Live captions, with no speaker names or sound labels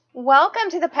Welcome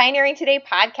to the Pioneering Today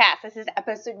podcast. This is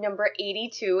episode number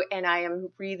 82, and I am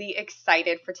really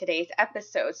excited for today's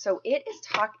episode. So it is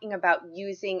talking about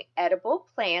using edible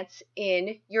plants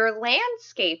in your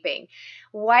landscaping.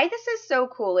 Why this is so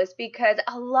cool is because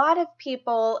a lot of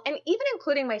people, and even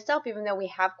including myself, even though we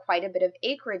have quite a bit of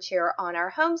acreage here on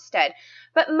our homestead,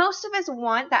 but most of us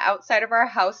want the outside of our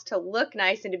house to look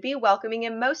nice and to be welcoming,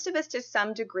 and most of us to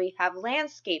some degree have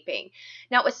landscaping.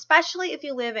 Now, especially if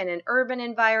you live in an urban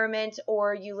environment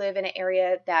or you live in an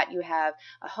area that you have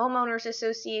a homeowners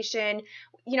association,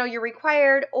 you're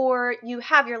required, or you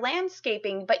have your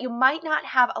landscaping, but you might not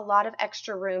have a lot of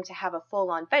extra room to have a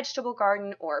full-on vegetable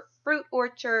garden or fruit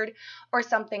orchard or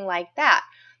something like that.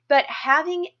 But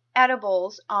having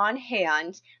edibles on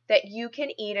hand that you can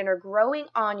eat and are growing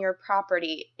on your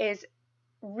property is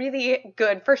really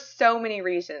good for so many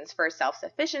reasons: for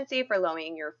self-sufficiency, for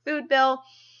lowering your food bill.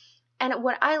 And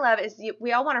what I love is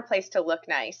we all want our place to look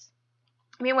nice.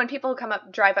 I mean, when people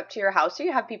drive up to your house, or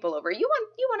you have people over, you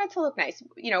want it to look nice.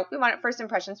 We want it first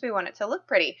impressions. We want it to look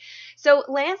pretty. So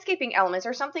landscaping elements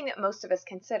are something that most of us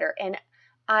consider. And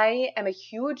I am a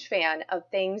huge fan of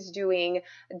things doing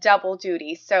double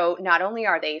duty. So not only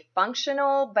are they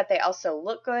functional, but they also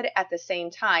look good at the same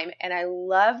time. And I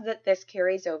love that this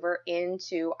carries over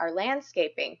into our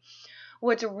landscaping.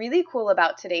 What's really cool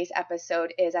about today's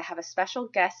episode is I have a special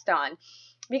guest on,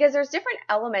 because there's different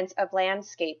elements of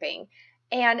landscaping,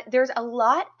 and there's a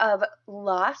lot of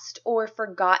lost or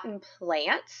forgotten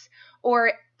plants,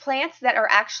 or plants that are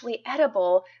actually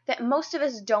edible that most of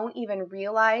us don't even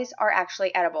realize are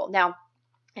actually edible. Now,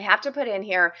 I have to put in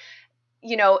here,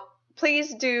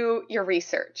 please do your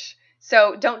research.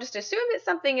 So don't just assume that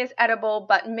something is edible,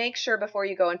 but make sure before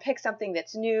you go and pick something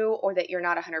that's new or that you're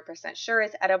not 100% sure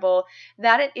is edible,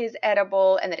 that it is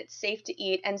edible and that it's safe to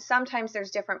eat. And sometimes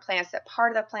there's different plants that part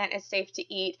of the plant is safe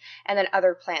to eat and then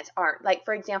other plants aren't. Like,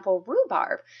 for example,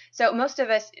 rhubarb. So most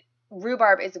of us,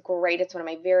 rhubarb is great. It's one of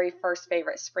my very first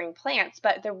favorite spring plants,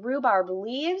 but the rhubarb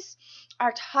leaves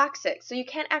are toxic. So you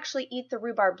can't actually eat the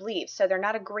rhubarb leaves. So they're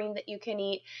not a green that you can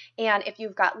eat. And if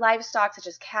you've got livestock such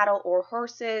as cattle or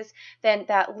horses, then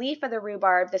that leaf of the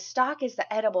rhubarb, the stalk is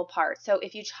the edible part. So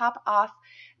if you chop off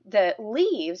the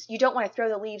leaves, you don't want to throw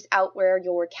the leaves out where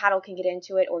your cattle can get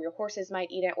into it, or your horses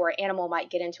might eat it, or an animal might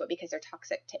get into it, because they're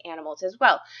toxic to animals as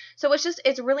well. So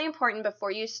it's really important before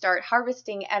you start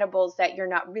harvesting edibles that you're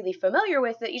not really familiar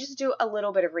with, that you just do a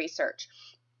little bit of research.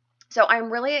 So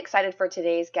I'm really excited for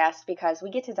today's guest because we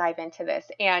get to dive into this.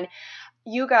 And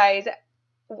you guys,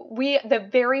 the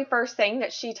very first thing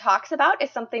that she talks about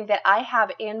is something that I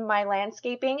have in my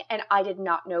landscaping and I did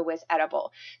not know was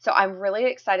edible. So I'm really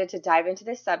excited to dive into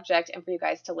this subject and for you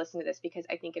guys to listen to this, because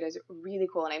I think it is really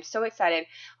cool. And I'm so excited.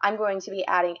 I'm going to be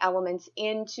adding elements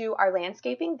into our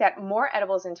landscaping, more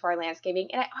edibles into our landscaping.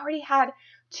 And I already had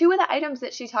 2 of the items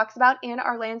that she talks about in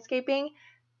our landscaping,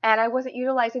 and I wasn't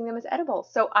utilizing them as edible.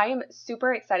 So I am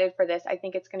super excited for this. I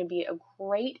think it's going to be a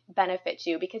great benefit to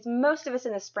you, because most of us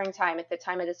in the springtime, at the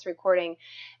time of this recording,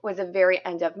 was the very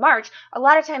end of March. A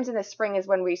lot of times in the spring is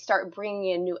when we start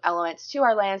bringing in new elements to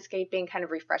our landscaping, kind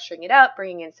of refreshing it up,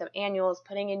 bringing in some annuals,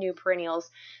 putting in new perennials.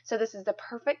 So this is the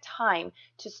perfect time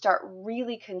to start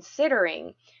really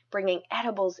considering bringing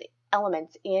edibles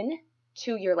elements in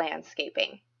to your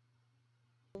landscaping.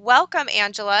 Welcome,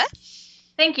 Angela.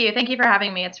 Thank you. Thank you for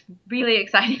having me. It's really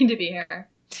exciting to be here.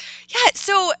 Yeah,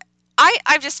 so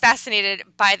I'm just fascinated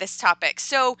by this topic.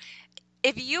 So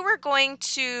if you were going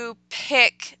to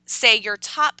pick, say, your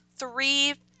top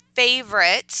 3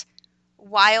 favorite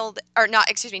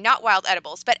not wild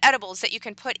edibles, but edibles that you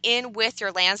can put in with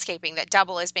your landscaping that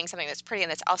double as being something that's pretty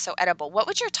and that's also edible, what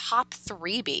would your top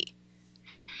 3 be?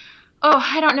 Oh,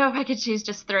 I don't know if I could choose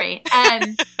just 3.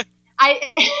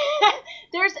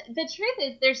 The truth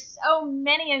is there's so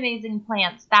many amazing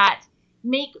plants that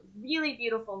make really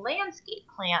beautiful landscape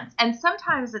plants, and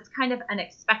sometimes it's kind of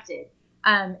unexpected.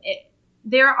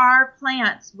 There are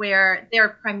plants where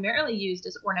they're primarily used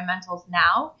as ornamentals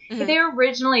now, but they were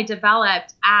originally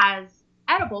developed as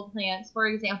edible plants. For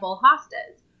example,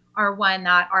 hostas are one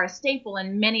that are a staple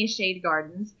in many shade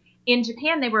gardens. In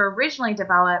Japan, they were originally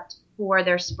developed for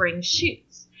their spring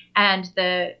shoots, and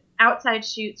the outside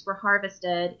shoots were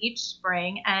harvested each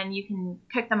spring, and you can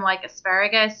cook them like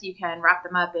asparagus. You can wrap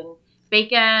them up in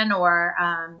bacon or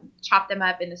chop them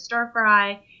up in a stir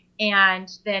fry, and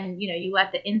then you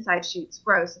let the inside shoots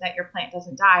grow so that your plant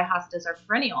doesn't die. Hostas are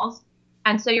perennials,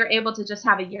 and so you're able to just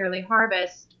have a yearly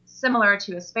harvest similar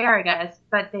to asparagus,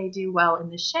 but they do well in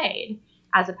the shade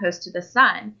as opposed to the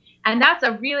sun. And that's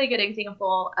a really good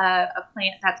example of a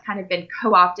plant that's kind of been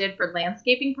co-opted for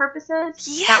landscaping purposes.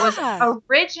 Yeah. That was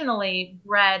originally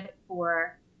bred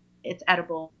for it's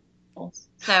edible.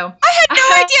 So I had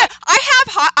no idea.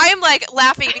 I am like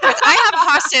laughing because I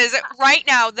have hostas right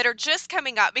now that are just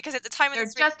coming up because at the time of they're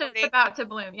this just recording, about to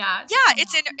bloom. Yeah. yeah,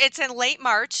 it's in late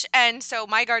March, and so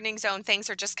my gardening zone things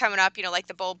are just coming up. You know, like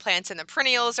the bulb plants and the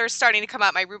perennials are starting to come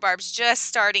up. My rhubarb's just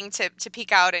starting to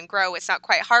peek out and grow. It's not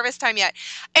quite harvest time yet,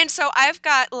 and so I've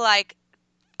got like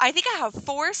I think I have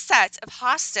 4 sets of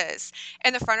hostas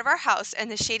in the front of our house in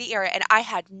the shady area, and I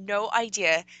had no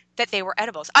idea that they were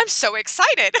edibles. I'm so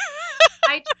excited.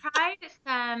 I tried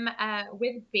some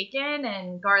with bacon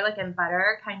and garlic and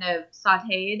butter, kind of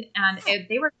sautéed, and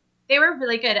they were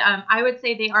really good. I would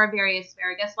say they are very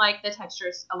asparagus-like. The texture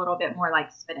is a little bit more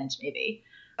like spinach, maybe,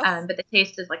 Oh, but the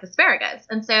taste is like asparagus.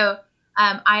 And so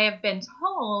I have been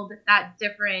told that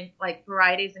different like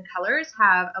varieties and colors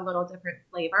have a little different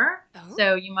flavor. oh,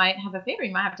 So you might have a favorite.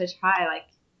 You might have to try like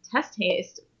test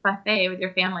taste buffet with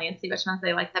your family and see which ones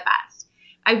they like the best.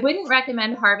 I wouldn't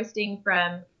recommend harvesting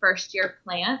from first year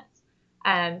plants.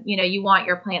 You want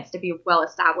your plants to be well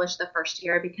established the first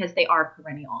year because they are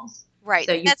perennials. right.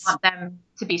 So you That's want them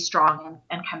to be strong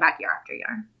and come back year after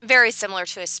year. very similar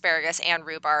to asparagus and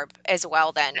rhubarb as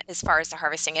well then as far as the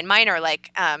harvesting. And mine are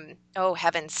like, oh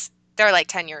heavens, they're like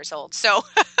 10 years old. So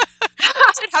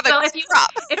I should have a Well, good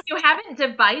crop. if you haven't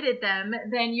divided them,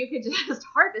 then you could just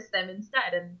harvest them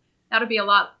instead, and that'll be a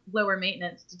lot lower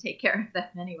maintenance to take care of them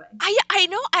anyway. I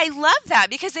know, I love that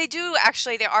because they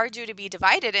are due to be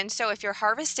divided, and so if you're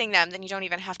harvesting them, then you don't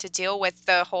even have to deal with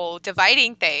the whole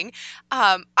dividing thing.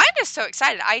 I'm just so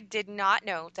excited. I did not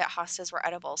know that hostas were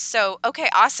edible. So, okay,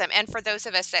 awesome. And for those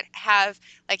of us that have,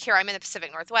 like here, I'm in the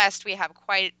Pacific Northwest, we have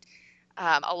quite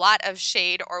a lot of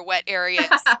shade or wet areas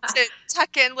to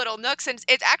tuck in little nooks, and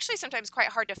it's actually sometimes quite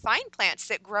hard to find plants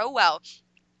that grow well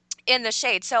in the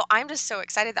shade. So I'm just so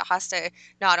excited that hosta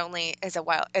not only is an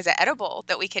edible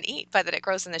that we can eat, but that it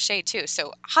grows in the shade too.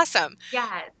 So awesome.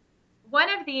 Yes. One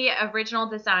of the original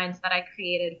designs that I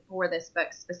created for this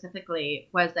book specifically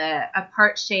was a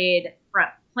part shade front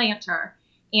planter.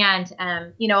 And,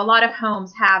 a lot of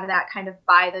homes have that kind of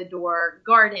by the door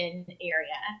garden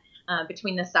area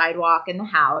between the sidewalk and the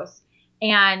house.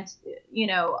 And,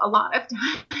 a lot of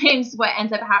times what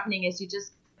ends up happening is you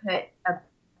just put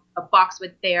a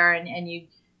boxwood there and you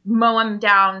mow them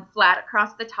down flat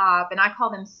across the top. And I call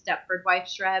them Stepford wife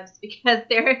shrubs because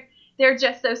they're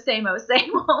just so same-o.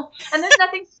 And there's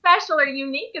nothing special or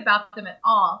unique about them at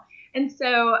all. And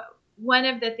so one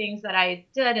of the things that I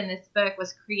did in this book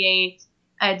was create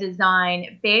a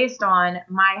design based on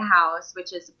my house,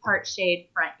 which is a part shade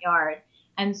front yard.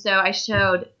 And so I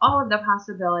showed all of the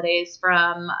possibilities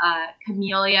from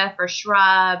camellia for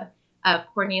shrub,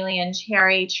 cornelian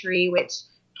cherry tree, which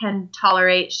can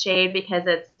tolerate shade because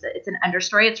it's an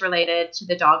understory. It's related to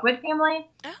the dogwood family,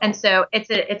 and so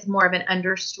it's more of an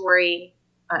understory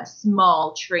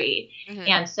small tree,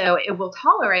 and so it will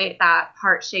tolerate that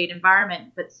part shade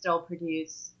environment, but still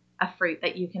produce a fruit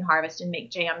that you can harvest and make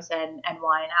jams and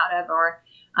wine out of, or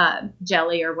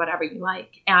jelly or whatever you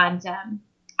like. And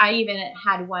I even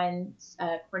had one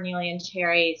cornelian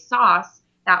cherry sauce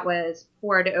that was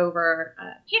poured over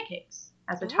pancakes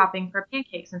as a topping for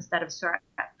pancakes instead of syrup.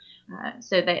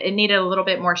 So that it needed a little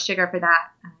bit more sugar for that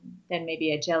than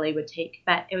maybe a jelly would take,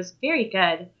 but it was very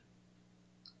good.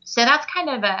 So that's kind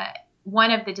of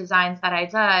one of the designs that I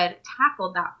did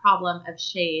tackled that problem of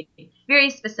shade very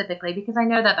specifically, because I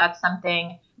know that that's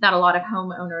something that a lot of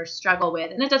homeowners struggle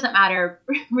with. And it doesn't matter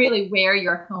really where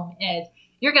your home is.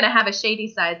 You're going to have a shady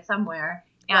side somewhere.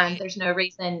 And there's no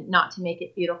reason not to make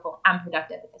it beautiful and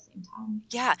productive at the same time.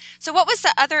 Yeah. So what was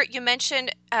the other you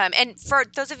mentioned? And for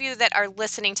those of you that are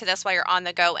listening to this while you're on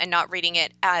the go and not reading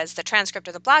it as the transcript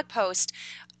or the blog post,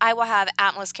 I will have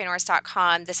at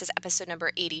melissknorris.com. This is episode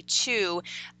number 82.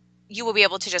 You will be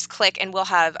able to just click and we'll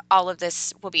have all of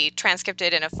this will be transcribed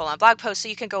in a full-on blog post. So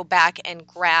you can go back and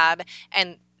grab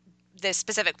and the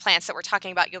specific plants that we're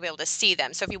talking about, you'll be able to see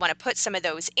them. So if you want to put some of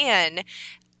those in,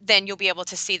 then you'll be able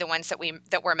to see the ones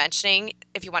that we're mentioning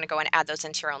if you want to go and add those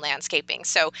into your own landscaping.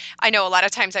 So I know a lot of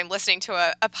times I'm listening to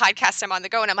a podcast, I'm on the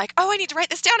go and I'm like, oh, I need to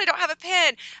write this down. I don't have a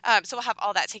pen. So we'll have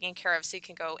all that taken care of so you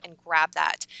can go and grab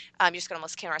that. You just go to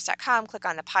melissknorris.com, click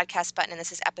on the podcast button, and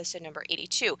this is episode number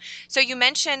 82. So you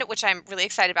mentioned, which I'm really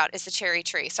excited about, is the cherry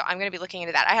tree. So I'm going to be looking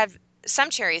into that. I have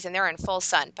some cherries and they're in full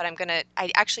sun, but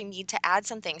I actually need to add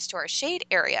some things to our shade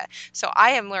area. So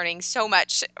I am learning so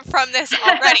much from this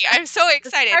already. I'm so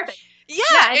excited.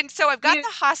 Yeah. And so I've got the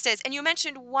hostas, and you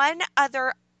mentioned one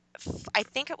other, I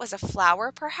think it was a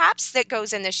flower perhaps that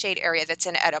goes in the shade area that's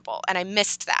inedible. And I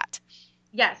missed that.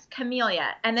 Yes,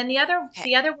 camellia. And then the other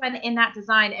one in that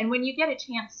design, and when you get a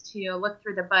chance to look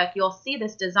through the book, you'll see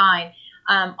this design.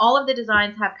 All of the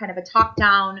designs have kind of a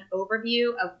top-down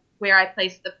overview of where I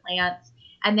place the plants,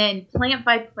 and then plant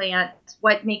by plant,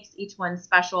 what makes each one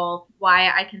special,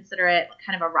 why I consider it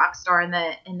kind of a rock star in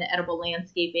the edible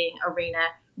landscaping arena,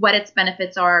 what its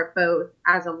benefits are both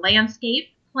as a landscape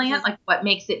plant, like what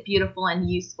makes it beautiful and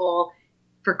useful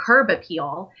for curb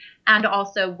appeal, and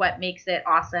also what makes it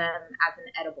awesome as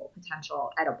an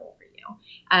potential edible for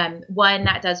you. One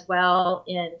that does well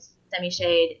in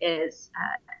semi-shade is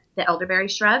the elderberry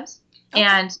shrubs. Okay.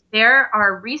 And there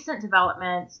are recent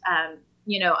developments.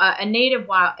 A native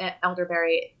wild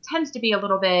elderberry tends to be a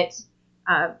little bit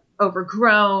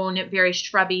overgrown, very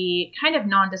shrubby, kind of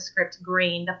nondescript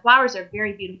green. The flowers are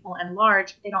very beautiful and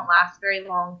large, but they don't last very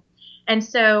long. And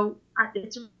so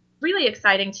it's really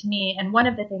exciting to me. And one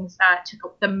of the things that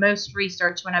took the most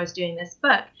research when I was doing this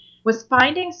book was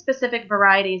finding specific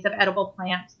varieties of edible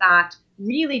plants that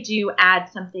really do add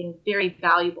something very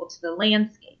valuable to the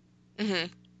landscape. Mm-hmm.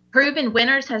 Proven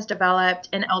Winners has developed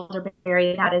an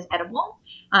elderberry that is edible,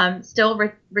 still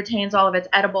retains all of its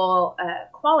edible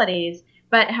qualities,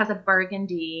 but has a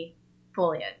burgundy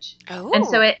foliage. Oh. And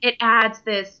so it adds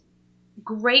this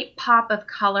great pop of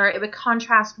color. It would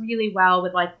contrast really well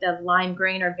with like the lime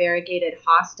green or variegated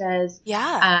hostas.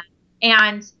 Yeah.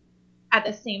 And at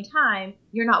the same time,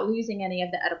 you're not losing any of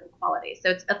the edible quality. So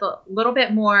it's a little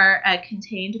bit more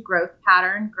contained growth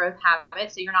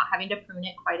habit. So you're not having to prune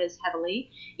it quite as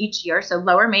heavily each year. So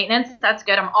lower maintenance, that's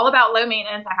good. I'm all about low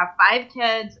maintenance. I have 5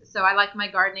 kids, so I like my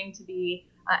gardening to be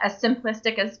as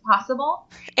simplistic as possible.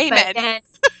 Amen. But then,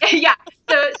 yeah.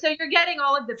 So you're getting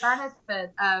all of the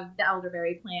benefits of the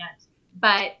elderberry plant,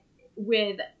 but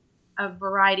with a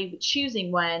variety,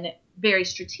 choosing one very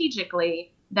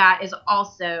strategically that is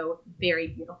also very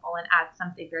beautiful and adds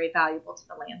something very valuable to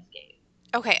the landscape.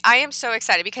 Okay, I am so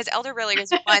excited because elderberry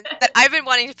is one that I've been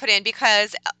wanting to put in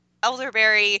because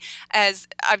elderberry, as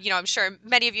I'm sure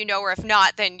many of you know, or if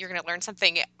not, then you're going to learn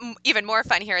something even more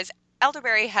fun here, is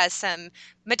elderberry has some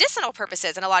medicinal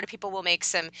purposes, and a lot of people will make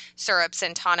some syrups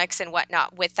and tonics and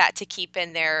whatnot with that to keep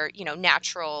in their,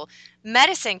 natural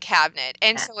medicine cabinet.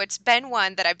 And so it's been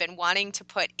one that I've been wanting to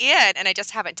put in, and I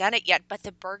just haven't done it yet. But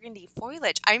the burgundy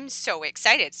foliage, I'm so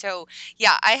excited. So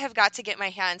yeah, I have got to get my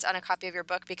hands on a copy of your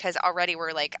book because already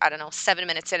we're like, 7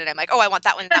 minutes in, and I'm like, oh, I want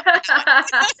that one.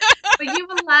 But you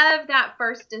will love that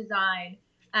first design.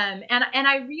 And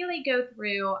I really go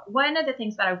through, one of the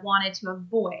things that I wanted to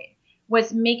avoid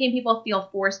was making people feel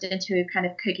forced into kind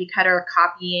of cookie cutter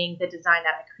copying the design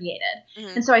that I created.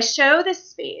 Mm-hmm. And so I show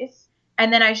this space,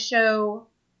 and then I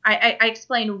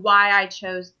explain why I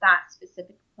chose that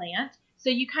specific plant. So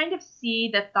you kind of see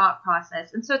the thought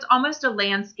process. And so it's almost a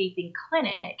landscaping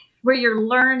clinic where you're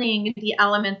learning the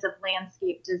elements of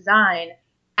landscape design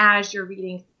as you're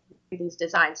reading through these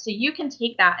designs. So you can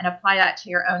take that and apply that to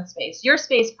your own space. Your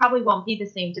space probably won't be the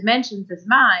same dimensions as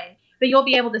mine, but you'll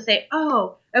be able to say,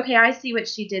 oh, okay, I see what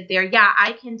she did there. Yeah,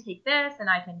 I can take this and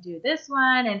I can do this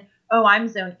one. And oh, I'm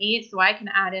zone 8, so I can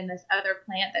add in this other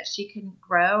plant that she couldn't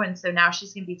grow. And so now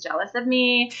she's going to be jealous of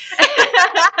me.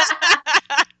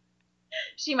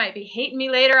 She might be hating me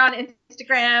later on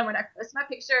Instagram when I post my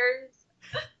pictures.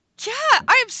 Yeah,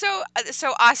 I am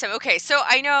so awesome. Okay, so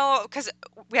I know because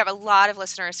we have a lot of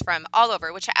listeners from all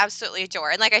over, which I absolutely adore.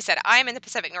 And like I said, I'm in the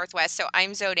Pacific Northwest, so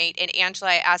I'm zone 8. And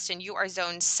Angela Aston, you are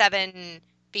zone 7B?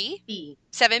 B.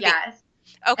 7B. Yes.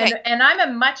 Okay. And I'm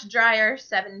a much drier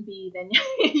 7B than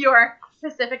your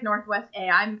Pacific Northwest A.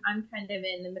 I'm kind of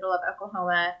in the middle of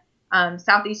Oklahoma,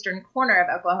 southeastern corner of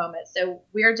Oklahoma. So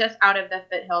we're just out of the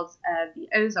foothills of the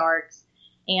Ozarks,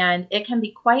 and it can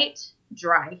be quite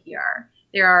dry here.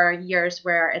 There are years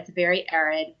where it's very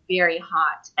arid, very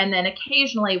hot, and then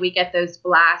occasionally we get those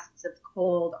blasts of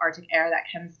cold Arctic air that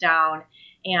comes down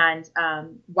and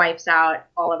wipes out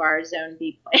all of our zone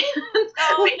B plants.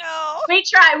 Oh no!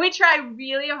 We try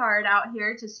really hard out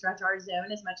here to stretch our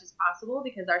zone as much as possible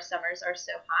because our summers are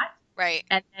so hot. Right.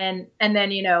 And then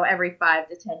every 5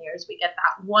 to 10 years we get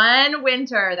that one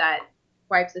winter that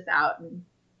wipes us out, and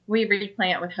we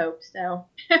replant with hope. So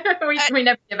we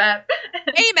never give up.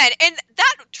 Amen. And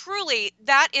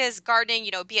that is gardening,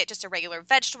 be it just a regular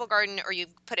vegetable garden, or you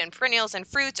put in perennials and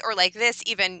fruits, or like this,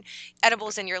 even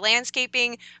edibles in your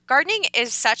landscaping. Gardening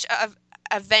is such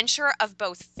a venture of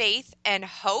both faith and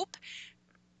hope,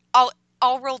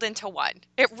 all rolled into one.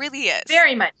 It really is.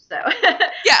 Very much so.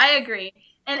 Yeah. I agree.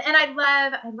 And I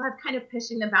love kind of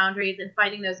pushing the boundaries and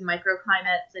finding those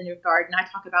microclimates in your garden. I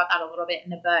talk about that a little bit in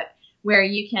the book, where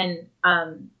you can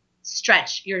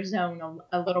stretch your zone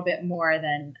a little bit more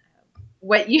than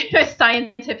what you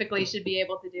scientifically should be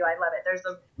able to do. I love it. There's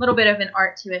a little bit of an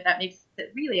art to it that makes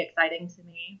it really exciting to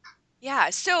me. Yeah.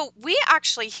 So we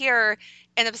actually here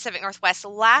in the Pacific Northwest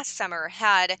last summer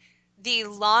had the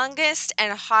longest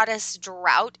and hottest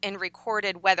drought in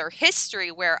recorded weather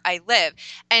history where I live.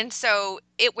 And so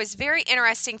it was very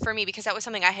interesting for me because that was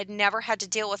something I had never had to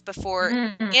deal with before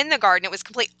Mm. in the garden. It was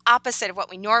complete opposite of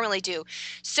what we normally do.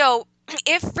 So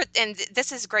and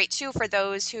this is great too for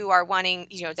those who are wanting,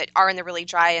 that are in the really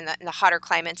dry and the hotter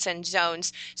climates and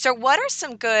zones. So what are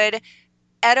some good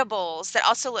edibles that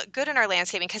also look good in our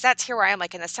landscaping? Because that's here where I am,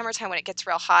 like in the summertime when it gets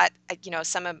real hot,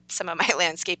 some of my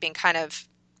landscaping kind of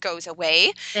goes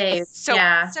away. They, So what are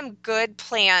yeah. some good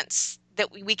plants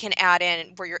that we can add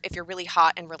in where if you're really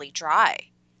hot and really dry?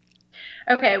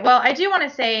 Okay, well, I do want to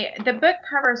say the book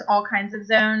covers all kinds of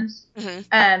zones.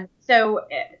 Hmm. So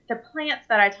the plants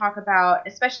that I talk about,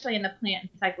 especially in the plant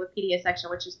encyclopedia section,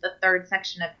 which is the third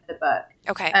section of the book,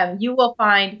 Okay. you will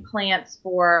find plants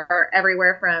for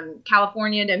everywhere from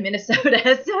California to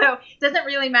Minnesota. So it doesn't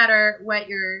really matter what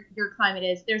your climate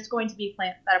is. There's going to be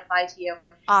plants that apply to you.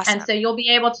 And Awesome. so you'll be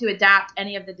able to adapt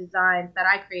any of the designs that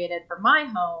I created for my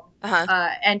home Uh-huh.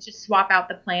 and just swap out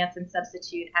the plants and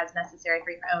substitute as necessary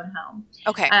for your own home.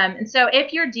 Okay. And so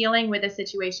if you're dealing with a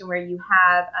situation where you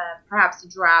have perhaps a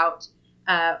drought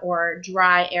or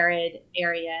dry, arid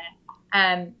area,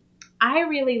 I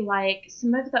really like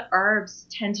some of the herbs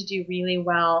tend to do really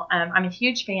well. I'm a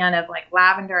huge fan of like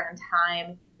lavender and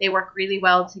thyme. They work really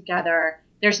well together.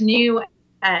 There's new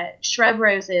shrub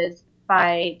roses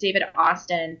by David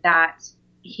Austin that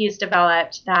he's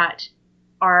developed that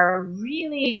are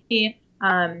really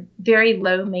very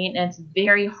low maintenance,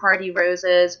 very hardy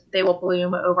roses. They will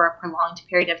bloom over a prolonged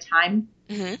period of time.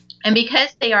 Hmm. And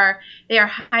because they are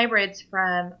hybrids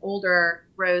from older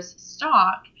rose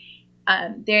stock,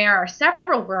 there are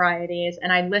several varieties,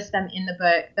 and I list them in the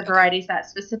book, the varieties that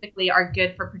specifically are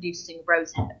good for producing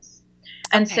rose hips.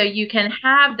 And so you can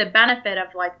have the benefit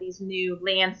of like these new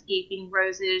landscaping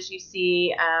roses you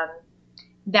see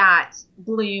that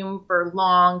bloom for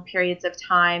long periods of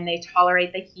time. They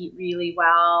tolerate the heat really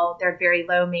well. They're very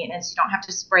low maintenance. You don't have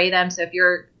to spray them. So if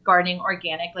you're gardening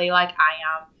organically like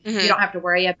I am, you don't have to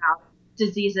worry about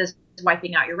diseases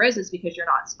wiping out your roses because you're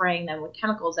not spraying them with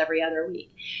chemicals every other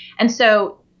week. And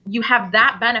so you have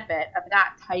that benefit of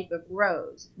that type of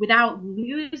rose without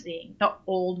losing the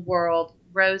old world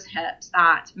rose hips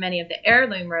that many of the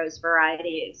heirloom rose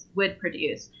varieties would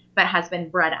produce, but has been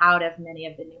bred out of many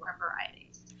of the newer varieties.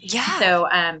 Yeah. So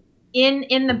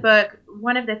in the book,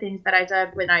 one of the things that I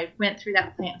did when I went through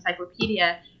that plant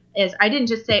encyclopedia is I didn't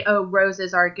just say, oh,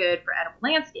 roses are good for edible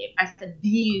landscape. I said,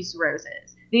 these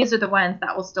roses, these are the ones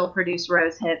that will still produce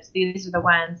rose hips. These are the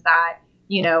ones that,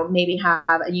 maybe have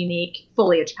a unique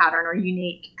foliage pattern or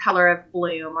unique color of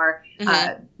bloom or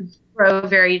grow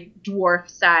very dwarf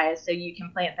size so you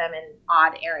can plant them in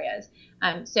odd areas.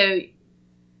 So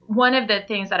one of the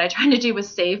things that I tried to do was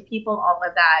save people all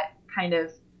of that kind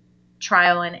of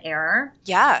trial and error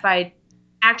by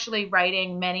actually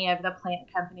writing many of the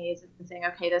plant companies and saying,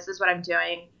 okay, this is what I'm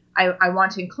doing. I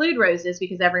want to include roses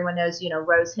because everyone knows,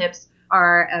 rose hips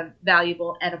are a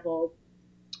valuable edible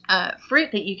fruit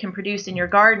that you can produce in your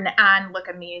garden and look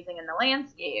amazing in the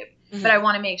landscape. But I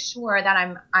want to make sure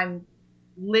that I'm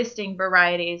listing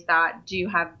varieties that do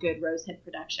have good rose hip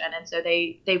production. And so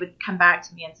they would come back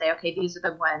to me and say, okay, these are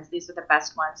the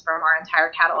best ones from our entire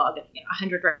catalog of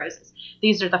 100 roses.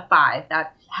 These are the 5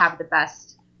 that have the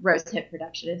best rose hip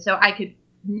production. And so I could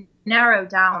narrow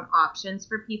down options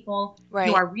for people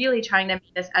who are really trying to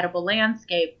make this edible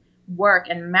landscape work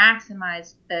and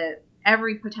maximize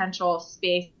every potential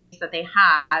space that they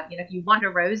have. If you want a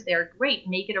rose there, great,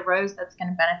 make it a rose that's going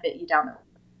to benefit you down the road.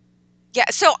 Yeah,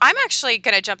 so I'm actually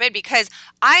going to jump in because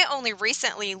I only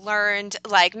recently learned,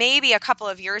 like maybe a couple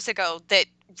of years ago, that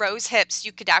rose hips,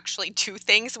 you could actually do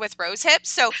things with rose hips.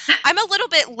 So I'm a little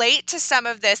bit late to some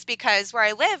of this because where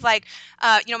I live, like,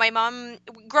 my mom,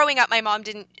 growing up, my mom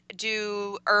didn't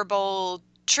do herbal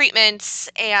treatments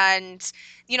and,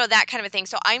 that kind of a thing.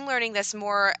 So I'm learning this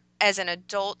more as an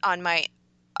adult on my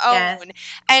own. Yes.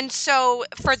 And so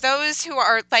for those who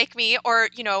are like me or,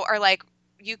 are like,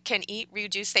 you can eat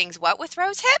reduce things what with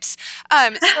rose hips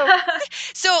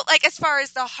so like as far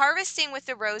as the harvesting with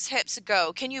the rose hips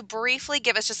go, can you briefly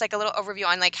give us just like a little overview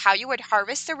on like how you would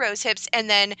harvest the rose hips and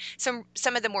then some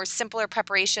of the more simpler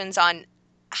preparations on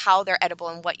how they're edible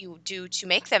and what you do to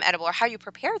make them edible or how you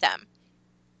prepare them?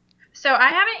 So I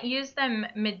haven't used them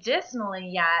medicinally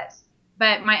yet,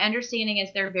 but my understanding is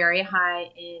they're very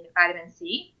high in vitamin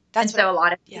C. And so a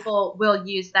lot of people will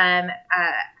use them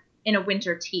in a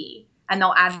winter tea. And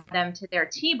they'll add them to their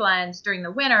tea blends during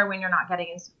the winter when you're not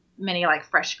getting as many like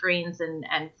fresh greens and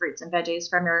fruits and veggies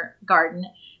from your garden.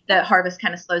 the harvest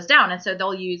kind of slows down. And so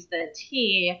they'll use the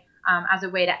tea as a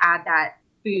way to add that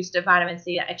boost of vitamin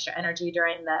C, that extra energy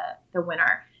during the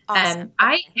winter. Awesome.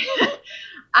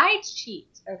 I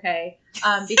cheat, okay,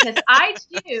 because I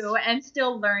too am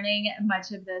still learning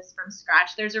much of this from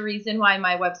scratch. There's a reason why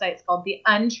my website is called The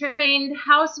Untrained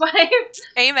Housewife.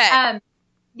 Amen.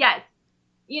 Yes,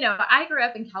 I grew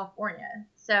up in California,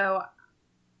 so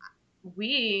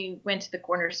we went to the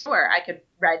corner store. I could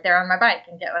ride there on my bike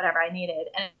and get whatever I needed,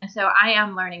 and so I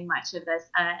am learning much of this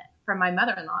from my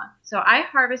mother-in-law. So I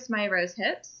harvest my rose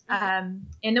hips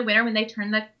in the winter when they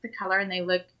turn the color and they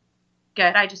look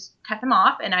good. I just cut them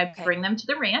off and I bring them to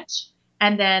the ranch,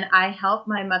 and then I help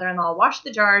my mother-in-law wash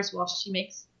the jars while she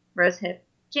makes rose hip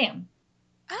jam.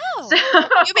 Oh, so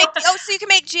you can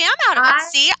make jam out of it.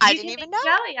 See, I didn't even know.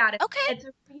 Jelly out of it. Okay, it's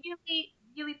a really,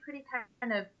 really pretty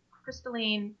kind of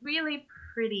crystalline, really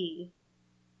pretty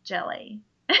jelly.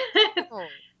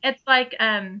 It's like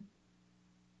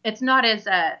it's not as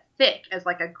thick as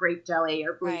like a grape jelly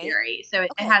or blueberry, so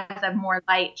it has a more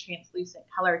light, translucent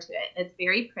color to it. It's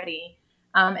very pretty.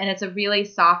 And it's a really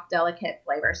soft, delicate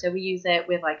flavor. So we use it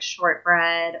with like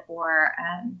shortbread or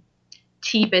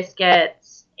tea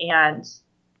biscuits and,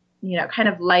 kind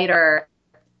of lighter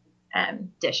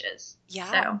dishes.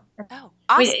 Yeah. So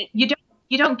awesome.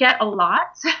 You don't get a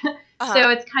lot. So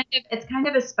it's kind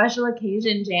of a special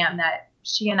occasion jam that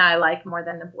she and I like more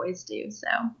than the boys do. So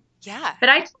yeah. But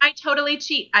I totally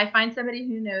cheat. I find somebody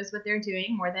who knows what they're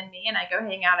doing more than me, and I go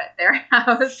hang out at their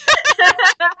house.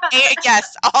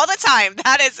 Yes, all the time.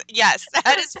 That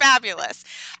is fabulous.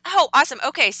 Oh, awesome.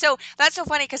 Okay, so that's so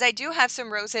funny because I do have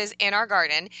some roses in our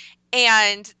garden,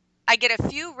 and I get a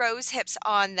few rose hips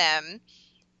on them,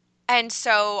 and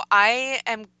so I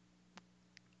am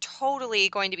totally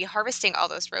going to be harvesting all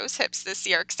those rose hips this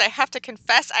year because I have to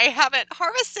confess I haven't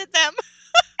harvested them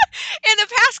in the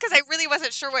past because I really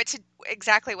wasn't sure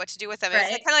exactly what to do with them.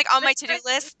 Right. It's kind of like on my to-do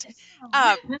list.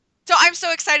 So I'm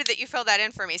so excited that you filled that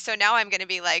in for me. So now I'm going to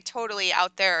be like totally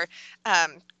out there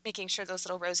making sure those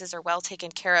little roses are well taken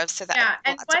care of. So that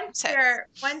and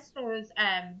once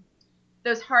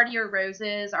those hardier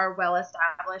roses are well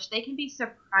established, they can be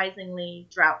surprisingly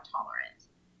drought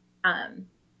tolerant.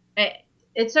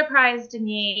 It surprised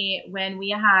me when we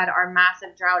had our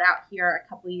massive drought out here a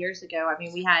couple of years ago. I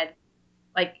mean, we had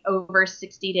like over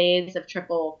 60 days of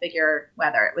triple figure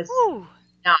weather. It was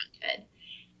not good.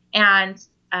 And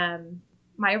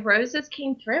my roses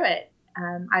came through it.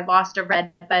 I lost a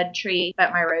red bud tree,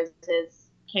 but my roses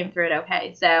came through it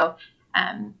okay. So,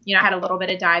 I had a little bit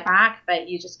of dieback, but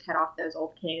you just cut off those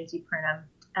old canes. You prune them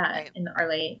in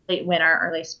the late winter,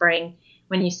 early spring.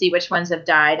 When you see which ones have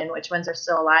died and which ones are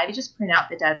still alive, you just prune out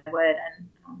the dead wood, and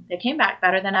they came back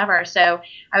better than ever. So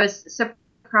I was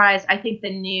surprised. I think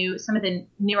some of the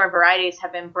newer varieties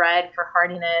have been bred for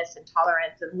hardiness and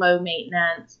tolerance and low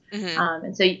maintenance. Mm-hmm.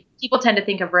 And so people tend to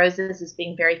think of roses as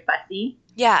being very fussy.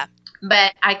 Yeah.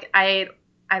 But I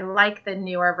like the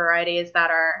newer varieties that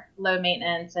are low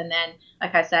maintenance. And then,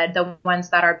 like I said, the ones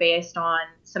that are based on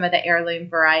some of the heirloom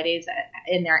varieties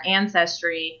in their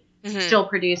ancestry still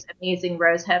produce amazing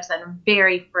rose hips and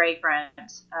very fragrant.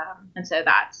 And so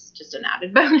that's just an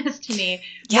added bonus to me.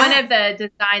 Yeah. One of the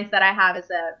designs that I have is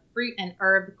a fruit and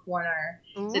herb corner.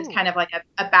 Ooh. So it's kind of like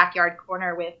a backyard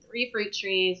corner with 3 fruit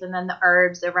trees and then the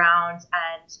herbs around,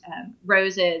 and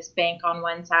roses banked on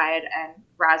one side and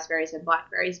raspberries and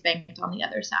blackberries banked on the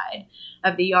other side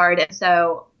of the yard. And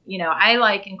so, I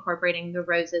like incorporating the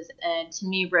roses, and to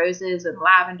me, roses and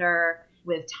lavender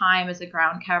with thyme as a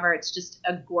ground cover, it's just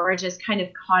a gorgeous kind of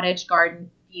cottage garden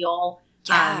feel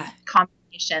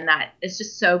combination that is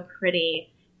just so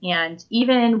pretty. And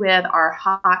even with our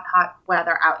hot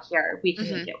weather out here, we can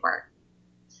make it work.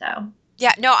 So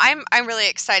yeah, no, I'm really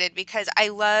excited because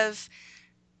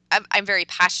I'm very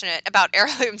passionate about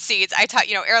heirloom seeds. I taught,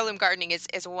 heirloom gardening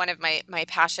is one of my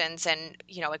passions, and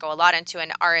I go a lot into,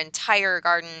 and our entire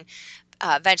garden,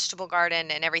 vegetable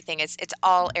garden and everything, it's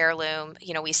all heirloom.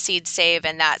 We seed save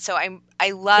and that. So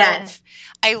I love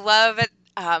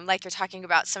like you're talking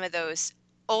about some of those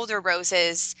older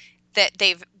roses that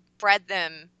they've bred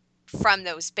them from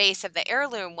those base of the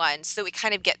heirloom ones, so we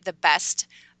kind of get the best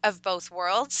of both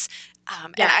worlds.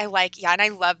 And I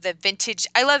love the vintage.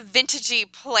 I love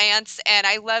vintagey plants, and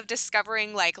I love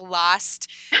discovering lost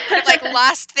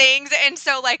things. And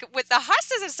so with the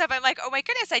hostas and stuff, I'm like, oh my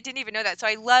goodness, I didn't even know that. So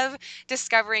I love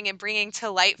discovering and bringing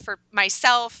to light for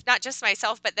myself, not just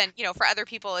myself, but then, for other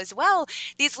people as well,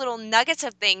 these little nuggets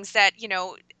of things that,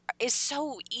 is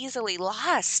so easily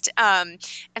lost. And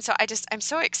so I'm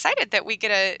so excited that we get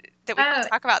to Oh,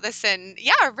 talk about this and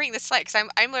yeah, bring this light, because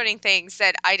I'm learning things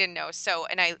that I didn't know. So,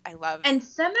 and I love. and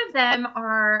some of them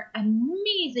are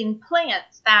amazing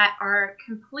plants that are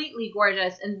completely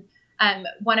gorgeous. And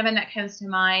one of them that comes to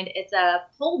mind, it's a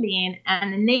pole bean,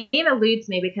 and the name eludes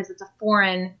me because it's a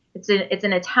foreign, it's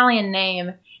an Italian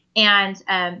name, and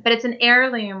but it's an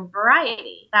heirloom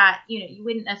variety that you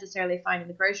wouldn't necessarily find in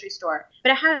the grocery store.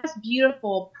 But it has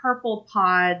beautiful purple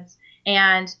pods,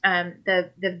 and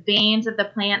the veins of the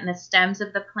plant and the stems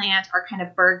of the plant are kind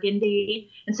of burgundy.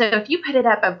 And so if you put it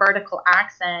up a vertical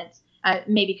accent,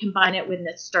 maybe combine it with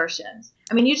nasturtiums.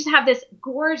 I mean, you just have this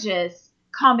gorgeous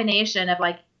combination of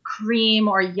like cream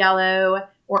or yellow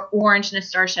or orange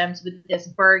nasturtiums with this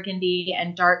burgundy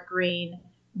and dark green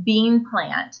bean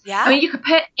plant. Yeah. I mean, you could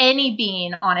put any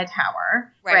bean on a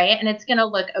tower, Right. right? And it's going to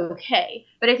look okay.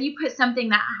 But if you put something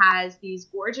that has these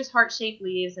gorgeous heart-shaped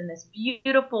leaves and this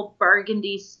beautiful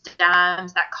burgundy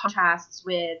stems that contrasts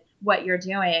with what you're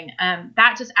doing,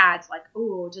 that just adds like,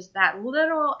 just that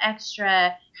little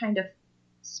extra kind of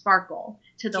sparkle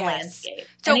to the Yes. landscape.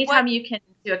 So Anytime you can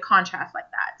do a contrast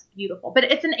like that, it's beautiful. But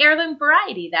it's an heirloom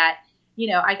variety that,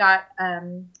 I got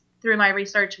through my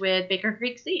research with Baker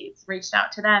Creek Seeds, reached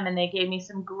out to them, and they gave me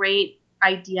some great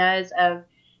ideas of,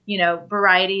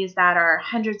 varieties that are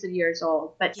hundreds of years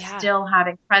old, but Yeah. still have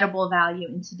incredible value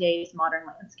in today's modern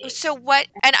landscape. So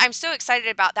and I'm so excited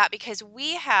about that, because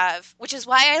we have, which is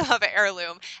why I love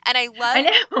heirloom, and I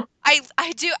know.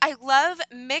 I love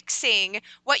mixing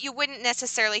what you wouldn't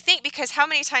necessarily think, because how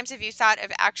many times have you thought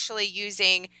of actually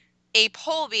using a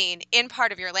pole bean in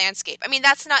part of your landscape? I mean,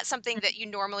 that's not something that you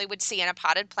normally would see in a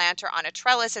potted plant or on a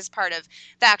trellis as part of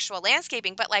the actual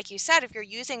landscaping. But like you said, if you're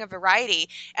using a variety,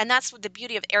 and that's what the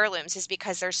beauty of heirlooms is,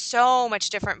 because there's so much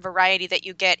different variety that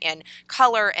you get in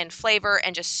color and flavor,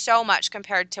 and just so much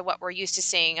compared to what we're used to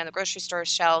seeing on the grocery store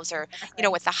shelves, or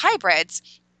with the hybrids.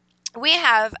 We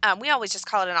have we always just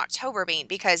call it an October bean,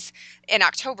 because in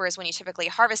October is when you typically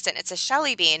harvest it. It's a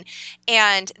Shelley bean,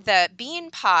 and the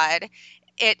bean pod,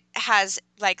 it has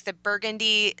like the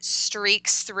burgundy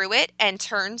streaks through it and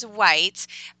turns white,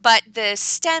 but the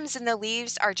stems and the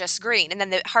leaves are just green. And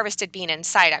then the harvested bean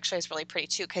inside actually is really pretty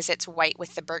too, because it's white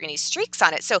with the burgundy streaks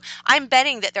on it. So I'm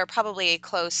betting that they're probably a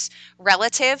close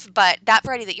relative, but that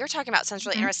variety that you're talking about sounds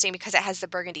really interesting because it has the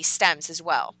burgundy stems as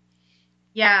well.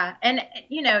 Yeah, and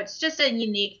it's just a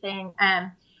unique thing.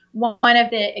 One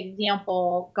of the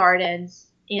example gardens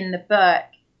in the book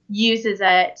uses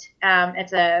it.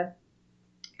 It's a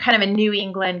kind of a New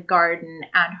England garden,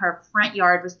 and her front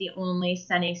yard was the only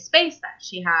sunny space that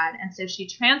she had, and so she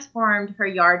transformed her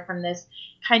yard from this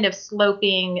kind of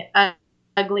sloping,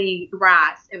 ugly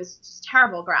grass. It was just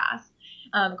terrible grass.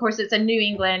 Of course, it's a New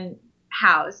England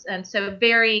house, and so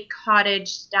very cottage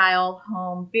style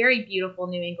home, very beautiful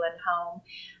New England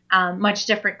home, much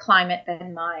different climate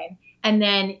than mine. And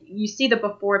then you see the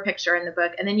before picture in the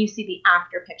book, and then you see the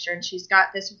after picture, and she's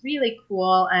got this really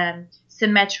cool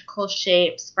symmetrical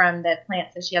shapes from the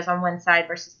plants that she has on one side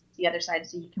versus the other side,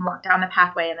 so you can walk down the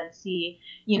pathway and then see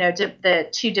the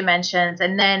two dimensions.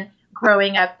 And then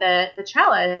growing up the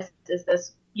trellis is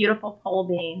this beautiful pole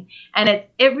bean, and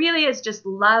it really is just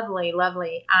lovely.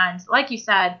 And like you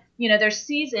said, there's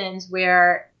seasons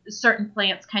where certain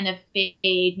plants kind of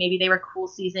fade. Maybe they were cool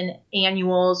season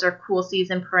annuals or cool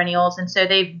season perennials, and so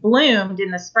they've bloomed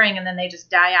in the spring and then they just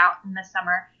die out in the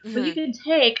summer. Mm-hmm. Well, you can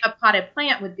take a potted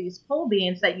plant with these pole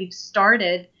beans that you've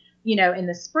started in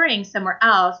the spring somewhere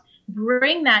else,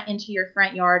 bring that into your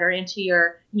front yard or into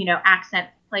your accent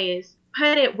place,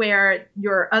 put it where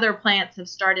your other plants have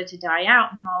started to die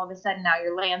out, and all of a sudden now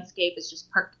your landscape is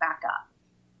just perked back up.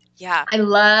 Yeah, I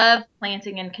love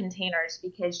planting in containers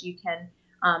because you can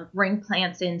bring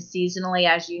plants in seasonally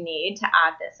as you need to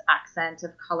add this accent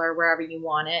of color wherever you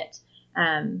want it,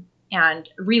 and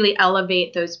really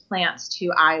elevate those plants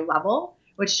to eye level,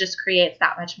 which just creates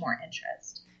that much more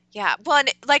interest. Yeah. Well, and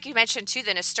like you mentioned too,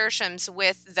 the nasturtiums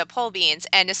with the pole beans,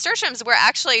 and nasturtiums were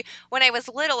actually, when I was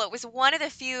little, it was one of the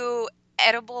few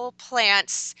edible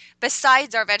plants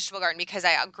besides our vegetable garden, because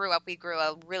we grew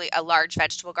a large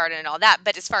vegetable garden and all that.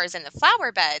 But as far as in the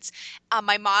flower beds,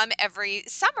 my mom, every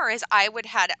summer, I would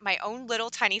had my own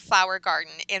little tiny flower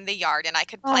garden in the yard, and I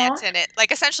could plant in it,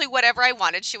 like essentially whatever I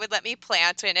wanted, she would let me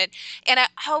plant in it. And I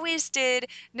always did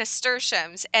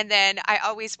nasturtiums. And then I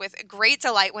always, with great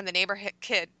delight, when the neighborhood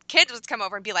kids would come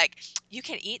over and be like, you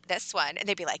can eat this one. And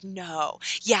they'd be like, no,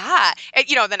 yeah. And,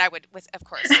 then I would, of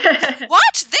course,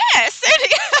 watch this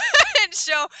and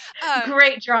show.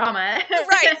 Great drama.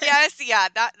 Right. Yes. Yeah.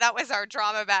 That was our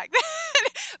drama back then.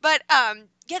 But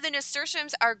yeah, the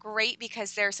nasturtiums are great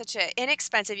because they're such a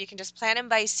inexpensive. You can just plant them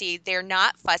by seed. They're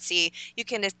not fussy. You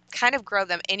can just kind of grow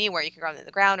them anywhere. You can grow them in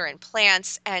the ground or in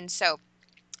plants. And so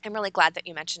I'm really glad that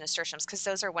you mentioned nasturtiums because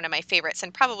those are one of my favorites,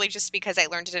 and probably just because I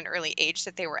learned at an early age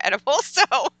that they were edible. So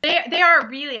they are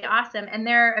really awesome, and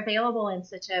they're available in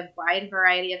such a wide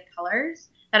variety of colors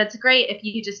that it's great if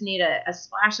you just need a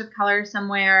splash of color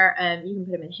somewhere. You can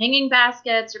put them in hanging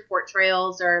baskets or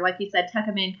portrails, or like you said, tuck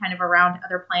them in kind of around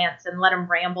other plants and let them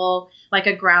ramble like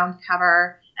a ground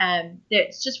cover.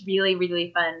 It's just really,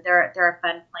 really fun. They're a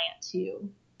fun plant to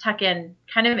tuck in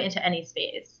kind of into any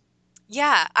space.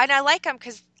 Yeah, and I like them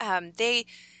because they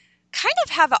kind of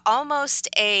have almost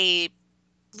a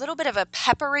little bit of a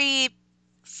peppery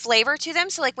flavor to them.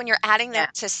 So like when you're adding them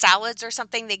to salads or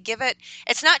something, they give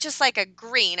it's not just like a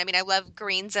green. I mean, I love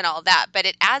greens and all that, but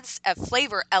it adds a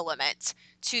flavor element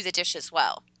to the dish as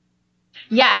well.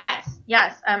 Yes.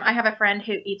 I have a friend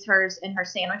who eats hers in her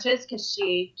sandwiches because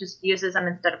she just uses them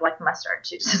instead of like mustard.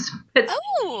 She just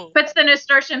puts the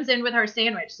nasturtiums in with her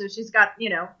sandwich. So she's got,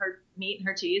 her meat and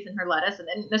her cheese and her lettuce and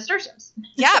then nasturtiums.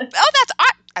 Yeah.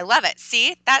 I love it.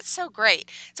 See, that's so great.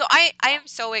 So I am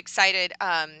so excited.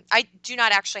 I do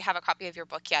not actually have a copy of your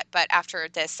book yet, but after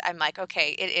this, I'm like,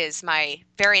 okay, it is my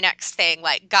very next thing,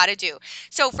 like, gotta do.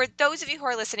 So for those of you who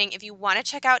are listening, if you want to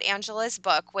check out Angela's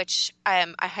book, which I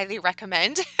highly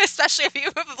recommend, especially if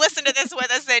you've listened to this with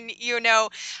us, then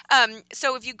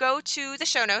so if you go to the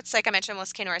show notes, like I mentioned,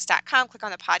 melissaKnorris.com, click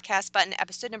on the podcast button,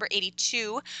 episode number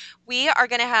 82, we are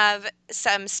going to have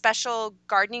some special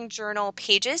gardening journal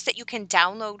pages that you can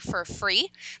download for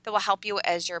free that will help you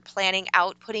as you're planning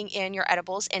out putting in your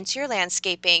edibles into your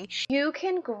landscaping. You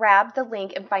can grab the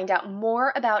link and find out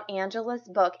more about Angela's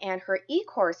book and her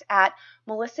e-course at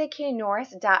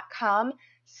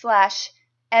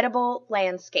melissaknorris.com/edible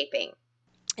landscaping.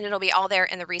 And it'll be all there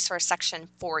in the resource section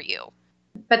for you.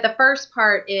 But the first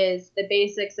part is the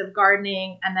basics of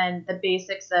gardening and then the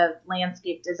basics of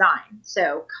landscape design.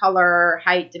 So color,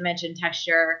 height, dimension,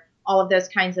 texture, all of those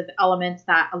kinds of elements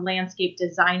that a landscape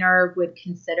designer would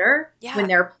consider when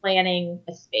they're planning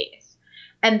a space.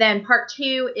 And then part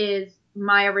 2 is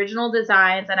my original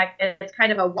designs, and it's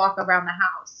kind of a walk around the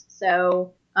house.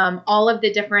 So all of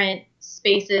the different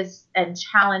spaces and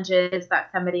challenges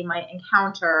that somebody might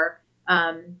encounter,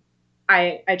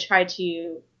 I try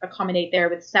to accommodate there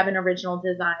with 7 original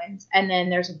designs. And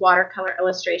then there's watercolor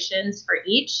illustrations for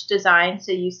each design.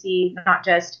 So you see not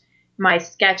just my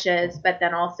sketches, but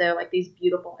then also like these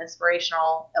beautiful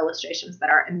inspirational illustrations that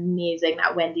are amazing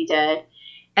that Wendy did.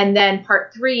 And then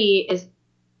part 3 is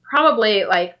probably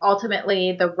like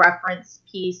ultimately the reference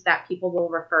piece that people will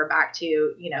refer back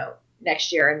to,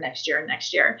 next year and next year and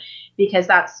next year, because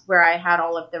that's where I had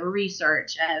all of the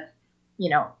research of,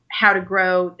 how to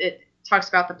grow. It talks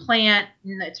about the plant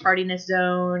and its hardiness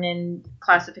zone and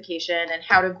classification and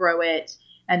how to grow it.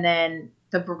 And then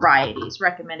the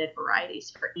recommended varieties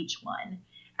for each one.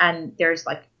 And there's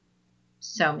like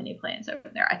so many plants over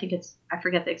there. I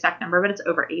forget the exact number, but it's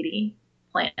over 80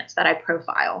 plants that I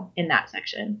profile in that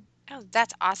section. Oh,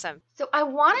 that's awesome. So I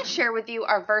want to share with you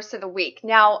our verse of the week.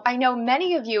 Now, I know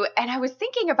many of you, and I was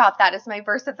thinking about that as my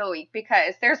verse of the week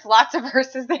because there's lots of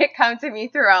verses that come to me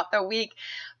throughout the week.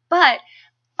 But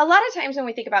a lot of times when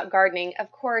we think about gardening,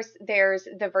 of course, there's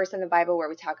the verse in the Bible where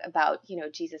we talk about,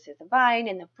 Jesus is the vine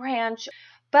and the branch.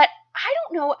 But I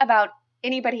don't know about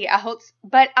anybody else,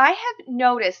 but I have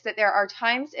noticed that there are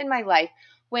times in my life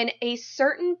when a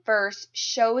certain verse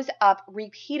shows up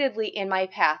repeatedly in my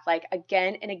path, like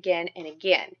again and again and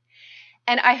again.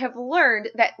 And I have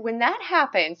learned that when that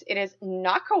happens, it is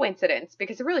not coincidence,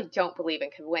 because I really don't believe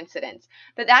in coincidence,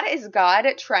 but that is God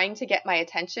trying to get my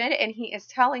attention, and he is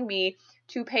telling me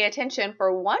to pay attention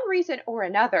for one reason or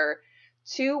another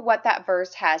to what that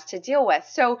verse has to deal with.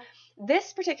 So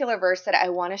this particular verse that I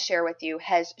want to share with you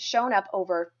has shown up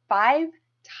over 5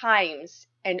 times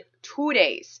in 2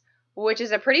 days, which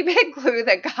is a pretty big clue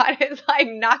that God is like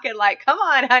knocking, like, come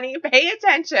on, honey, pay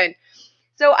attention.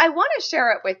 So I want to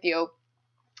share it with you.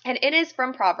 And it is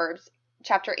from Proverbs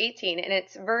chapter 18, and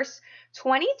it's verse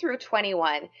 20 through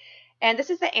 21. And this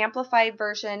is the amplified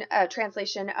version,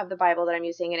 translation of the Bible that I'm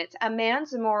using. And it's, a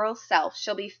man's moral self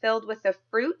shall be filled with the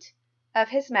fruit of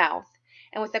his mouth,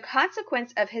 and with the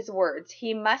consequence of his words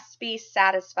he must be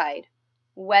satisfied,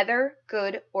 whether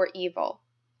good or evil.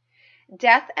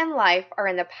 Death and life are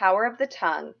in the power of the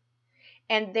tongue,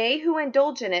 and they who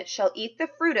indulge in it shall eat the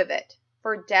fruit of it.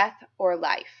 for death or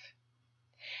life.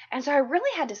 And so I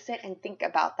really had to sit and think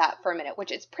about that for a minute,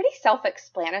 which is pretty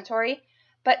self-explanatory,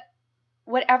 but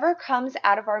whatever comes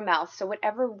out of our mouth, so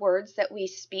whatever words that we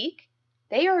speak,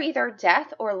 they are either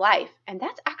death or life. And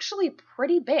that's actually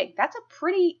pretty big. That's a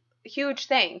pretty huge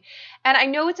thing. And I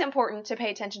know it's important to pay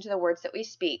attention to the words that we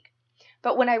speak.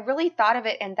 But when I really thought of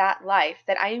it in that life,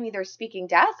 that I am either speaking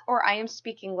death or I am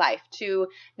speaking life to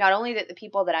not only the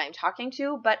people that I am talking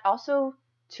to, but also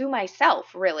to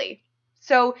myself, really.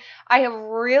 So I have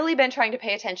really been trying to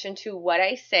pay attention to what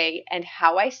I say and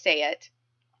how I say it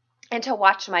and to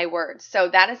watch my words. So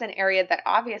that is an area that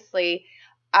obviously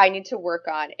I need to work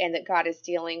on and that God is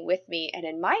dealing with me and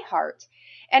in my heart.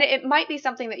 And it might be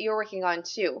something that you're working on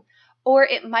too. Or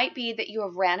it might be that you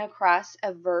have ran across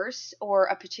a verse or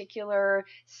a particular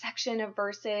section of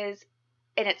verses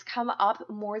and it's come up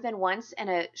more than once in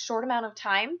a short amount of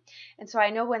time. And so I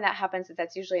know when that happens that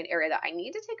that's usually an area that I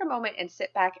need to take a moment and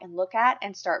sit back and look at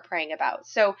and start praying about.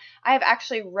 So I have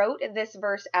actually wrote this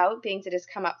verse out, being it has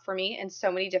come up for me in so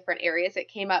many different areas. It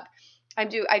came up. I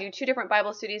do 2 different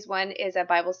Bible studies. One is a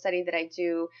Bible study that I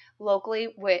do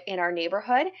locally in our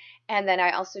neighborhood. And then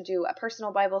I also do a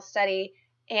personal Bible study.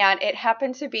 And it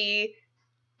happened to be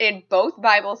in both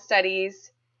Bible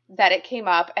studies that it came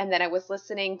up. And then I was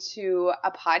listening to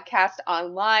a podcast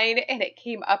online and it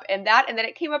came up in that. And then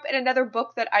it came up in another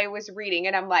book that I was reading.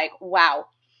 And I'm like, wow,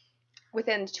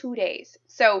 within 2 days.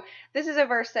 So this is a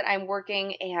verse that I'm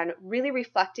working and really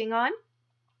reflecting on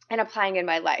and applying in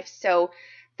my life. So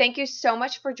thank you so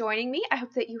much for joining me. I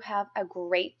hope that you have a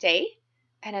great day.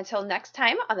 And until next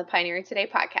time on the Pioneering Today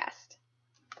podcast.